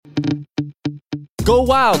Go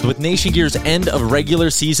wild with Nation Gear's end of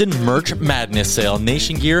regular season merch madness sale.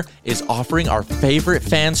 Nation Gear is offering our favorite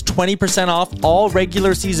fans 20% off all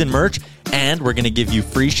regular season merch, and we're going to give you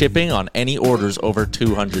free shipping on any orders over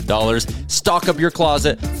 $200. Stock up your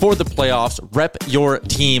closet for the playoffs, rep your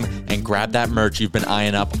team, and grab that merch you've been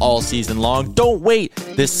eyeing up all season long. Don't wait.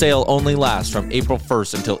 This sale only lasts from April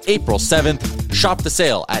 1st until April 7th. Shop the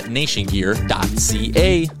sale at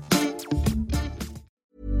nationgear.ca.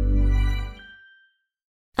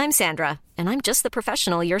 I'm Sandra, and I'm just the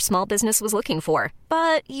professional your small business was looking for.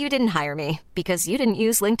 But you didn't hire me because you didn't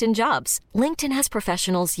use LinkedIn Jobs. LinkedIn has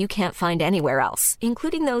professionals you can't find anywhere else,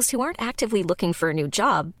 including those who aren't actively looking for a new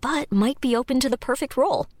job, but might be open to the perfect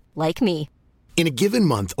role, like me. In a given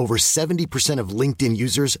month, over 70% of LinkedIn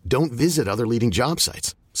users don't visit other leading job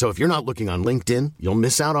sites. So if you're not looking on LinkedIn, you'll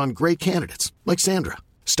miss out on great candidates like Sandra.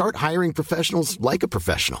 Start hiring professionals like a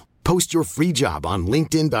professional. Post your free job on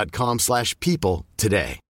linkedin.com/people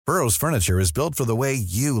today. Burrow's furniture is built for the way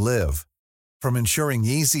you live. From ensuring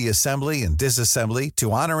easy assembly and disassembly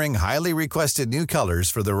to honoring highly requested new colors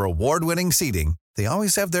for their award-winning seating, they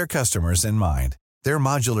always have their customers in mind. Their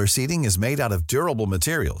modular seating is made out of durable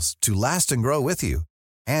materials to last and grow with you.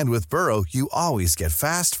 And with Burrow, you always get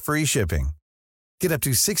fast, free shipping. Get up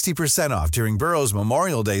to 60% off during Burrow's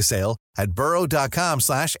Memorial Day sale at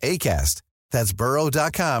burrow.com/ACAST. That's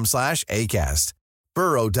burrow.com/ACAST.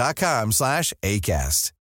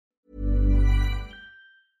 burrow.com/ACAST.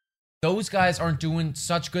 Those guys aren't doing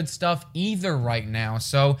such good stuff either right now.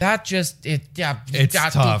 So that just it's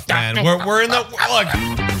tough, man. We're in the look.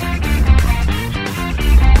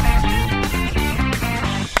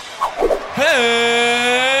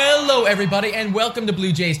 Hello, everybody, and welcome to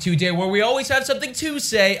Blue Jays Today, where we always have something to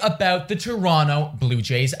say about the Toronto Blue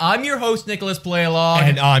Jays. I'm your host, Nicholas Playalong.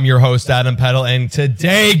 And I'm your host, Adam Peddle. And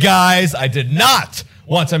today, guys, I did not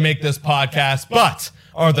want to make this podcast, but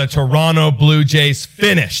are the Toronto Blue Jays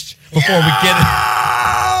finished? Before we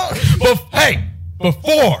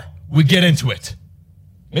get into it,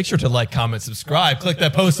 make sure to like, comment, subscribe, click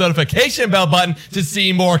that post notification bell button to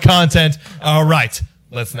see more content. All right.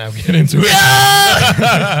 Let's now get into it.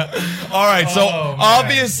 All right, so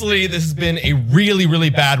obviously this has been a really, really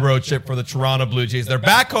bad road trip for the Toronto Blue Jays. They're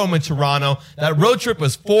back home in Toronto. That road trip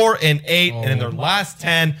was 4-8, and in their last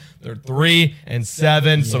 10, they're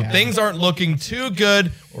 3-7. So things aren't looking too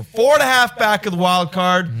good. We're 4.5 back of the wild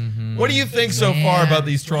card. What do you think so far about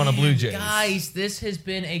these Toronto Blue Jays? Guys, this has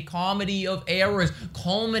been a comedy of errors,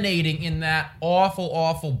 culminating in that awful,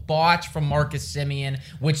 awful botch from Marcus Semien,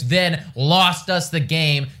 which then lost us the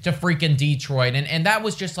game to freaking Detroit. And that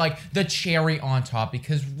was just like the cherry on top,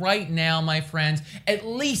 because right now, my friends, at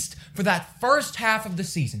least for that first half of the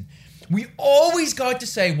season, we always got to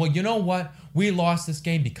say, well, you know what? We lost this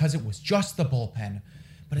game because it was just the bullpen.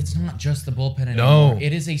 But it's not just the bullpen anymore. No.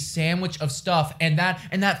 It is a sandwich of stuff. And that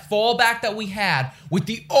fallback that we had with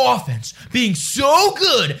the offense being so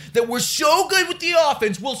good, that we're so good with the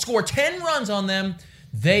offense, we'll score 10 runs on them.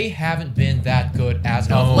 They haven't been that good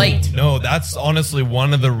as of late. No, that's honestly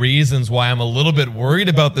one of the reasons why I'm a little bit worried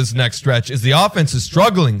about this next stretch is the offense is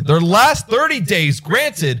struggling. Their last 30 days,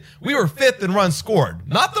 granted, we were 5th in runs scored.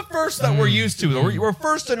 Not the first that we're used to. We're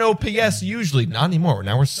first in OPS usually. Not anymore.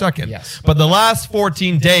 Now we're second. Yes. But the last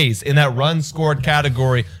 14 days in that runs scored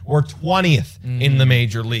category, we're 20th in the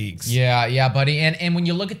major leagues. Yeah, buddy. And when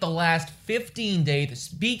you look at the last 15 days,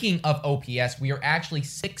 speaking of OPS, we are actually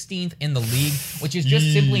 16th in the league, which is just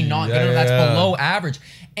simply not good enough. That's below average.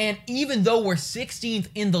 And even though we're 16th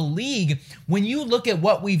in the league, when you look at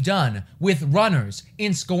what we've done with runners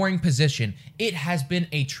in scoring position, it has been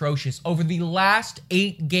atrocious. Over the last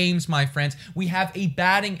 8 games, my friends, we have a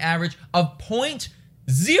batting average of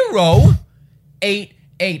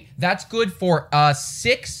 .088. That's good for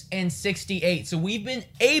 6-68. So we've been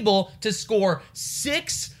able to score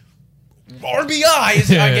 6 RBIs,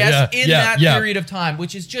 I guess, in that period of time,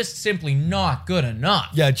 which is just simply not good enough.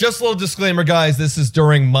 Yeah, just a little disclaimer, guys. This is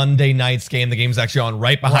during Monday night's game. The game's actually on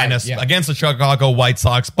right behind us against the Chicago White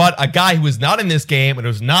Sox. But a guy who is not in this game and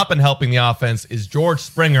who's not been helping the offense is George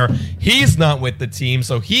Springer. He's not with the team,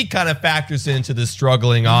 so he kind of factors into the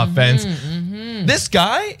struggling offense. This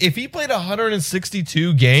guy, if he played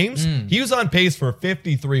 162 games, he was on pace for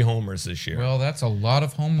 53 homers this year. Well, that's a lot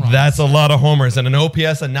of home runs. That's a lot of homers. And an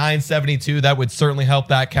OPS of 972, that would certainly help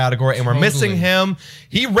that category. And we're missing him.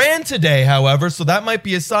 He ran today, however, so that might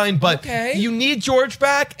be a sign. But you need George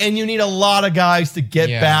back, and you need a lot of guys to get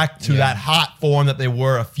back to that hot form that they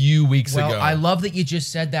were a few weeks ago. I love that you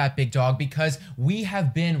just said that, Big Dog, because we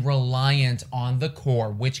have been reliant on the core,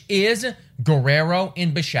 which is Guerrero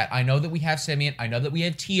and Bichette. I know that we have Simeon. I know that we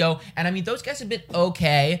have Tio. And I mean, those guys have been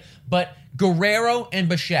okay. But Guerrero and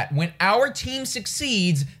Bichette, when our team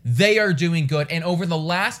succeeds, they are doing good. And over the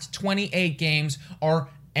last 28 games, our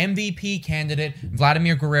MVP candidate,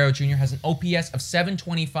 Vladimir Guerrero Jr., has an OPS of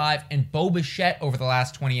 725, and Bo Bichette over the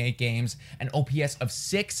last 28 games, an OPS of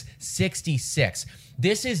 666.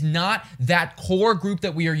 This is not that core group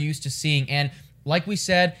that we are used to seeing. And like we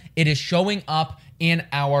said, it is showing up in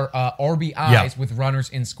our RBIs with runners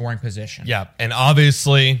in scoring position. Yeah, and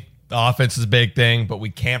obviously the offense is a big thing, but we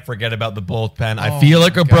can't forget about the bullpen. I feel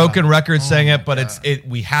like a broken record saying it, but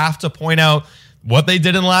we have to point out what they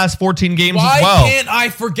did in the last 14 games as well. Why can't I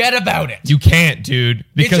forget about it? You can't, dude.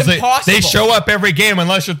 Because it's they show up every game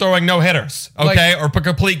unless you're throwing no hitters, okay? Or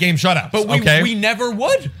complete game shutouts, but we never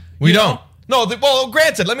would. We don't. No, well,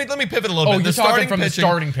 granted, let me pivot a little bit. You're talking from the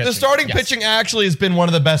starting pitching. The starting pitching actually has been one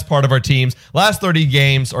of the best part of our teams. Last 30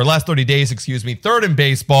 days, third in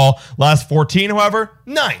baseball. Last 14, however,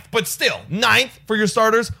 ninth. But still, ninth for your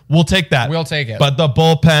starters, we'll take that. We'll take it. But the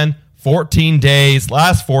bullpen, 14 days,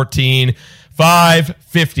 last 14,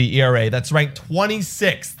 5.50 ERA. That's ranked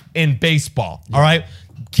 26th in baseball. All right?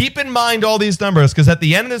 Keep in mind all these numbers, because at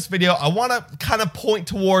the end of this video, I want to kind of point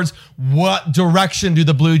towards what direction do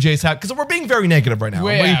the Blue Jays have, because we're being very negative right now.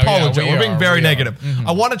 We apologize. We're being very negative. Mm-hmm.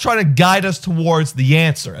 I want to try to guide us towards the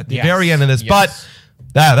answer at the very end of this, but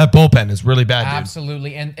that bullpen is really bad, dude.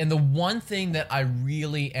 Absolutely. And the one thing that I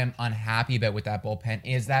really am unhappy about with that bullpen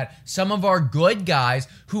is that some of our good guys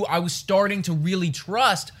who I was starting to really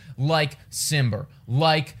trust, like Simber,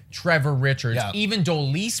 like Trevor Richards, even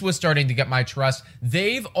Dolis was starting to get my trust.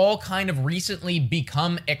 They've all kind of recently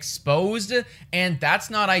become exposed, and that's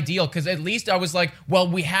not ideal, because at least I was like, well,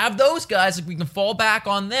 we have those guys, if we can fall back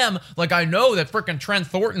on them. Like, I know that freaking Trent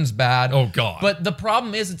Thornton's bad. Oh, God. But the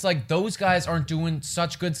problem is, it's like those guys aren't doing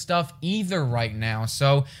such good stuff either right now.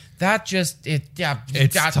 So that just, it's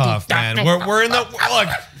tough, man. We're in the, look,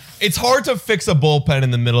 it's hard to fix a bullpen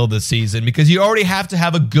in the middle of the season because you already have to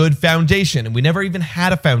have a good foundation, and we never even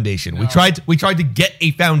had a foundation. No. We tried to get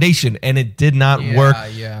a foundation, and it did not work.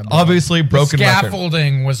 Obviously, broken record.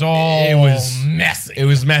 Scaffolding was all messy. It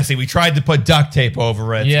was messy. We tried to put duct tape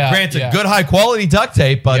over it. Yeah, granted, good high quality duct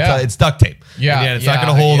tape, but it's duct tape. Yeah, it's not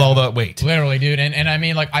going to hold all that weight. Literally, dude. And I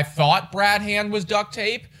mean, like, I thought Brad Hand was duct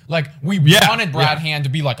tape. Like, we wanted Brad Hand to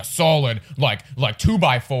be like a solid, like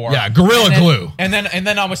 2x4. Yeah, Gorilla Glue. And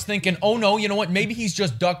then I was thinking, oh no, you know what? Maybe he's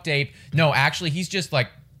just duct tape. No, actually, he's just like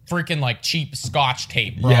freaking like cheap Scotch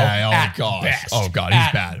tape, bro. Yeah, oh god,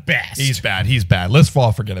 he's bad. He's bad. Let's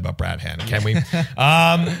all forget about Brad Hand, can we?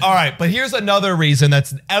 All right, but here's another reason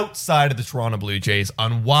that's outside of the Toronto Blue Jays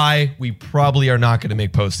on why we probably are not going to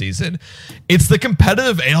make postseason. It's the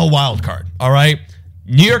competitive AL wildcard. All right.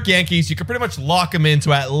 New York Yankees, you can pretty much lock them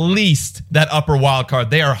into at least that upper wild card.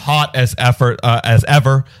 They are hot as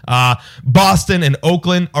ever. Boston and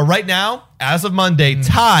Oakland are right now, as of Monday,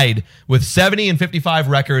 tied with 70 and 55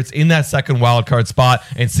 records in that second wild card spot.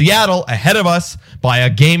 And Seattle ahead of us by a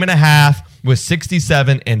game and a half with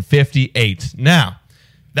 67 and 58. Now,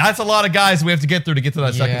 that's a lot of guys we have to get through to get to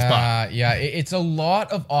that second spot. Yeah, it's a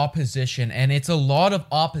lot of opposition, and it's a lot of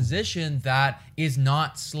opposition that is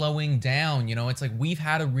not slowing down. You know, it's like we've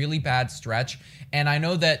had a really bad stretch, and I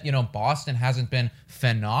know that, you know, Boston hasn't been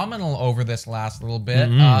phenomenal over this last little bit,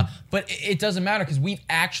 but it doesn't matter because we've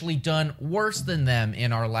actually done worse than them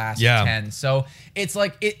in our last 10. So it's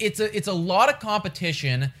like it's a lot of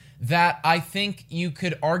competition that I think you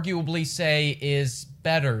could arguably say is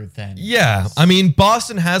better than this. I mean,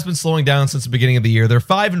 Boston has been slowing down since the beginning of the year. They're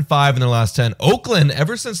 5-5 in their last 10. Oakland,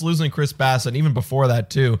 ever since losing Chris Bassett, and even before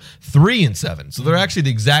that too, 3-7. So they're actually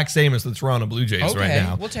the exact same as the Toronto Blue Jays right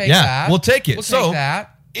now. We'll take that. We'll take it. We'll take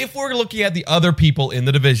that. If we're looking at the other people in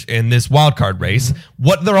the division in this wild card race,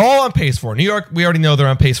 what they're all on pace for. New York, we already know they're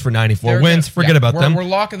on pace for 94 wins. Forget about them. We're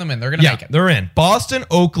locking them in. They're going to make it. They're in. Boston,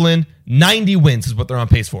 Oakland, 90 wins is what they're on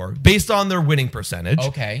pace for, based on their winning percentage.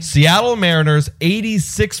 Okay. Seattle Mariners,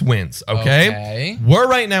 86 wins. Okay. We're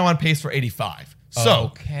right now on pace for 85.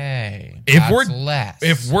 So, if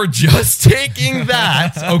we're just taking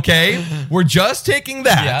that, we're just taking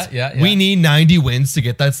that. We need 90 wins to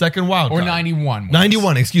get that second wild card. Or 91 wins.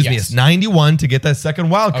 91, excuse me. It's 91 to get that second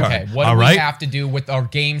wild card. Okay, what do we have to do with our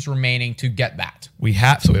games remaining to get that? So we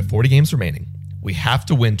have 40 games remaining. We have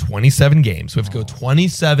to win 27 games. We have to go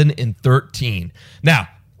 27-13. Now,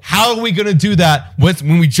 how are we going to do that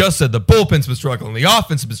when we just said the bullpen's been struggling, the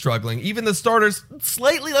offense has been struggling, even the starters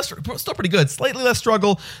slightly less, still pretty good, slightly less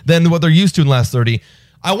struggle than what they're used to in the last 30.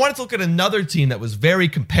 I wanted to look at another team that was very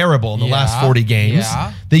comparable in the last 40 games.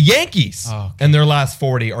 The Yankees in their last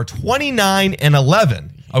 40 are 29-11.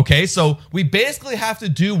 Okay, so we basically have to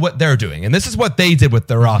do what they're doing. And this is what they did with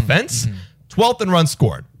their offense. 12th in runs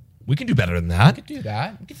scored. We can do better than that. We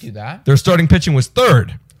could do that. Their starting pitching was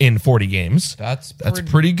 3rd in 40 games. That's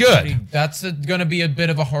pretty good. That's going to be a bit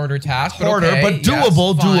of a harder task. But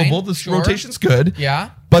doable. Yes, Doable. The sure. rotation's good.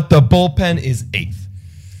 Yeah. But the bullpen is 8th.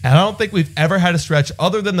 And I don't think we've ever had a stretch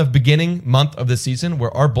other than the beginning month of the season where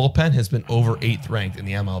our bullpen has been over 8th ranked in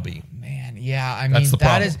the MLB. Man, yeah, I mean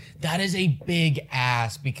that is a big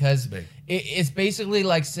ask because it's basically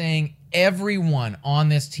like saying everyone on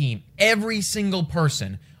this team, every single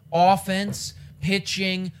person, offense,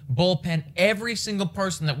 pitching, bullpen, every single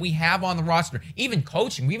person that we have on the roster, even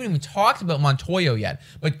coaching. We haven't even talked about Montoyo yet,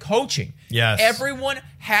 but coaching. Yes. Everyone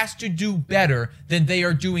has to do better than they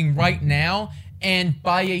are doing right now. And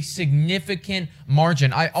by a significant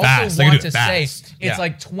margin. I also want to say it's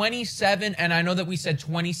like 27, and I know that we said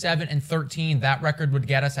 27 and 13. That record would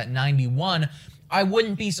get us at 91. I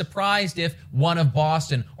wouldn't be surprised if one of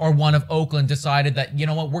Boston or one of Oakland decided that, you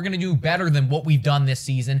know what, we're going to do better than what we've done this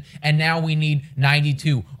season, and now we need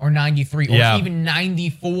 92 or 93 or even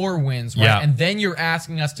 94 wins, right? And then you're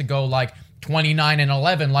asking us to go like 29 and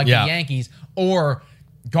 11 like the Yankees, or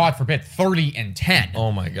God forbid, 30 and 10.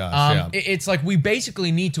 Oh my gosh, It's like we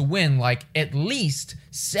basically need to win like at least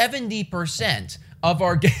 70% of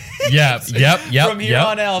our games from here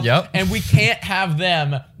on out. And we can't have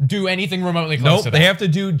them do anything remotely close to that. They have to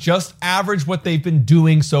do just average what they've been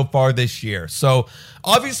doing so far this year. So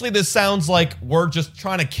obviously this sounds like we're just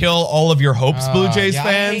trying to kill all of your hopes, Blue Jays fans.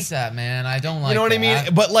 I hate that, man. I don't like that. You know what I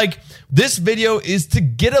mean? But like this video is to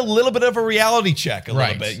get a little bit of a reality check a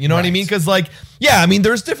little bit. You know what I mean? Because like, yeah, I mean,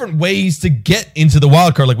 there's different ways to get into the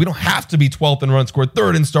wild card. Like we don't have to be 12th in runs scored,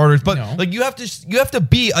 3rd in starters, but like you have to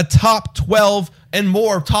be a top 12 and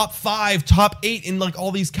more, top 5, top 8 in like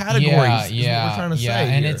all these categories. Is what we're trying to say.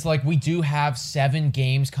 And here. it's like we do have 7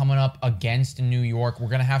 games coming up against New York. We're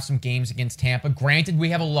gonna have some games against Tampa. Granted, we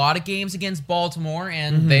have a lot of games against Baltimore,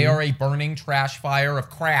 and they are a burning trash fire of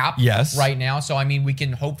crap right now. So I mean, we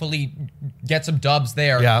can hopefully get some dubs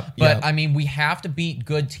there. But I mean, we have to beat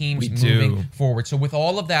good teams moving forward. So with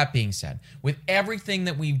all of that being said, with everything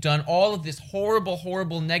that we've done, all of this horrible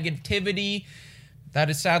negativity that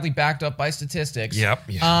is sadly backed up by statistics. You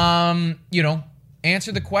know,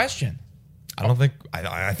 answer the question. I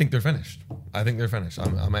think they're finished. I think they're finished. What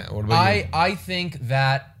about you? I think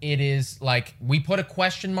that it is like we put a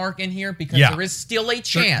question mark in here because there is still a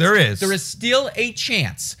chance. There is still a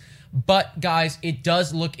chance. But, guys, it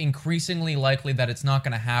does look increasingly likely that it's not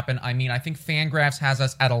going to happen. I mean, I think Fangraphs has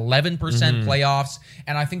us at 11% playoffs,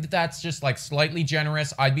 and I think that that's just, like, slightly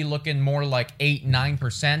generous. I'd be looking more like 8,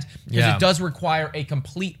 9% because it does require a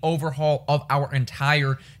complete overhaul of our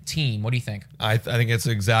entire team. What do you think? I think it's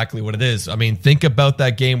exactly what it is. I mean, think about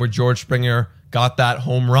that game where George Springer got that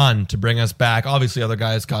home run to bring us back. Obviously, other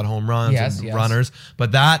guys got home runs and runners.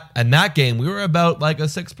 But that game, we were about like a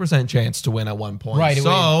 6% chance to win at one point. Right.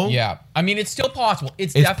 So, I mean, it's still possible.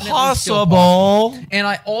 It's definitely possible. Still possible. And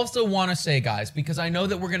I also want to say, guys, because I know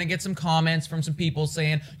that we're going to get some comments from some people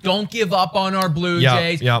saying, don't give up on our Blue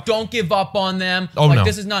Jays. Don't give up on them.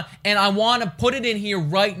 This is not. And I want to put it in here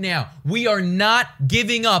right now. We are not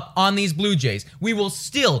giving up on these Blue Jays. We will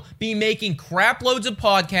still be making crap loads of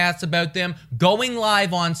podcasts about them, going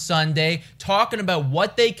live on Sunday, talking about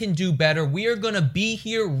what they can do better. We are going to be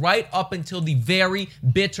here right up until the very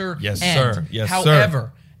bitter end. Sir.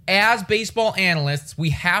 However, as baseball analysts, we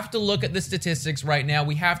have to look at the statistics right now.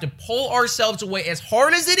 We have to pull ourselves away, as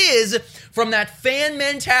hard as it is, from that fan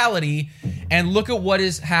mentality and look at what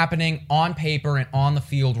is happening on paper and on the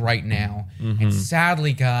field right now. And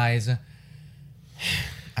sadly, guys,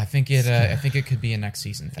 I think it could be a next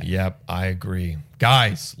season thing. Yep, I agree.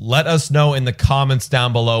 Guys, let us know in the comments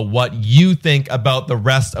down below what you think about the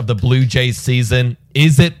rest of the Blue Jays season.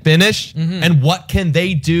 Is it finished? And what can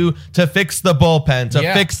they do to fix the bullpen,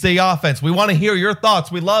 to fix the offense? We want to hear your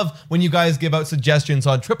thoughts. We love when you guys give out suggestions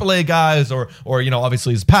on AAA guys or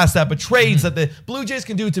obviously it's past that, but trades that the Blue Jays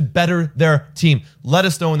can do to better their team. Let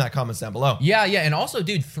us know in that comments down below. Yeah. And also,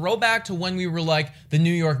 dude, throwback to when we were like, the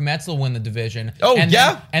New York Mets will win the division.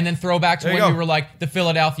 And then throwback to when we were like, the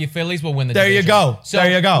Philadelphia Phillies will win the division. There you go. So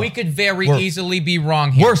there you go. We could very easily be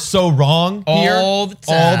wrong here. We're so wrong here. All the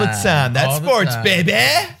time. All the time. That's sports, baby.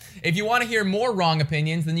 If you want to hear more wrong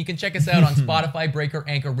opinions, then you can check us out on Spotify, Breaker,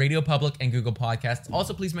 Anchor, Radio Public, and Google Podcasts.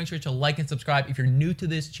 Also, please make sure to like and subscribe if you're new to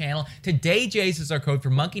this channel. Today, Jays is our code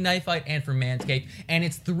for Monkey Knife Fight and for Manscaped, and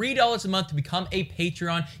it's $3 a month to become a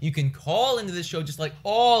Patreon. You can call into this show just like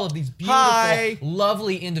all of these beautiful,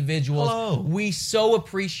 lovely individuals. Hello. We so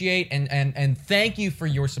appreciate and thank you for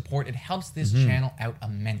your support. It helps this channel out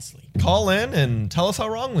immensely. Call in and tell us how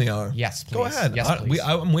wrong we are. Yes, please. Go ahead. Yes, please.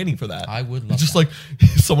 I'm waiting for that. I would love just that. like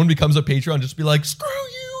if someone becomes a Patreon, just be like, screw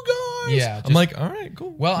you guys. Yeah, I'm like, all right,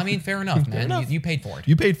 cool. Well, I mean, fair enough, man. enough. You paid for it.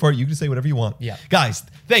 You paid for it. You can say whatever you want. Yeah. Guys,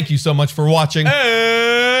 thank you so much for watching.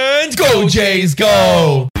 And go Jays,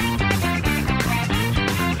 go!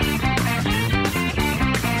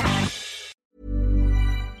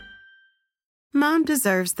 Mom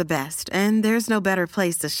deserves the best, and there's no better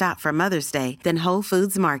place to shop for Mother's Day than Whole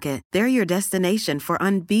Foods Market. They're your destination for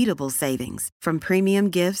unbeatable savings, from premium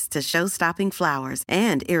gifts to show-stopping flowers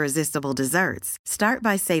and irresistible desserts. Start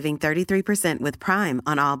by saving 33% with Prime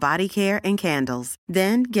on all body care and candles.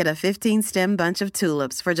 Then get a 15-stem bunch of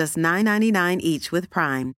tulips for just $9.99 each with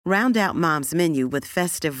Prime. Round out Mom's menu with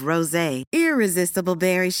festive rosé, irresistible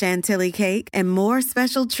berry chantilly cake, and more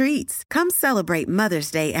special treats. Come celebrate Mother's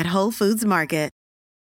Day at Whole Foods Market.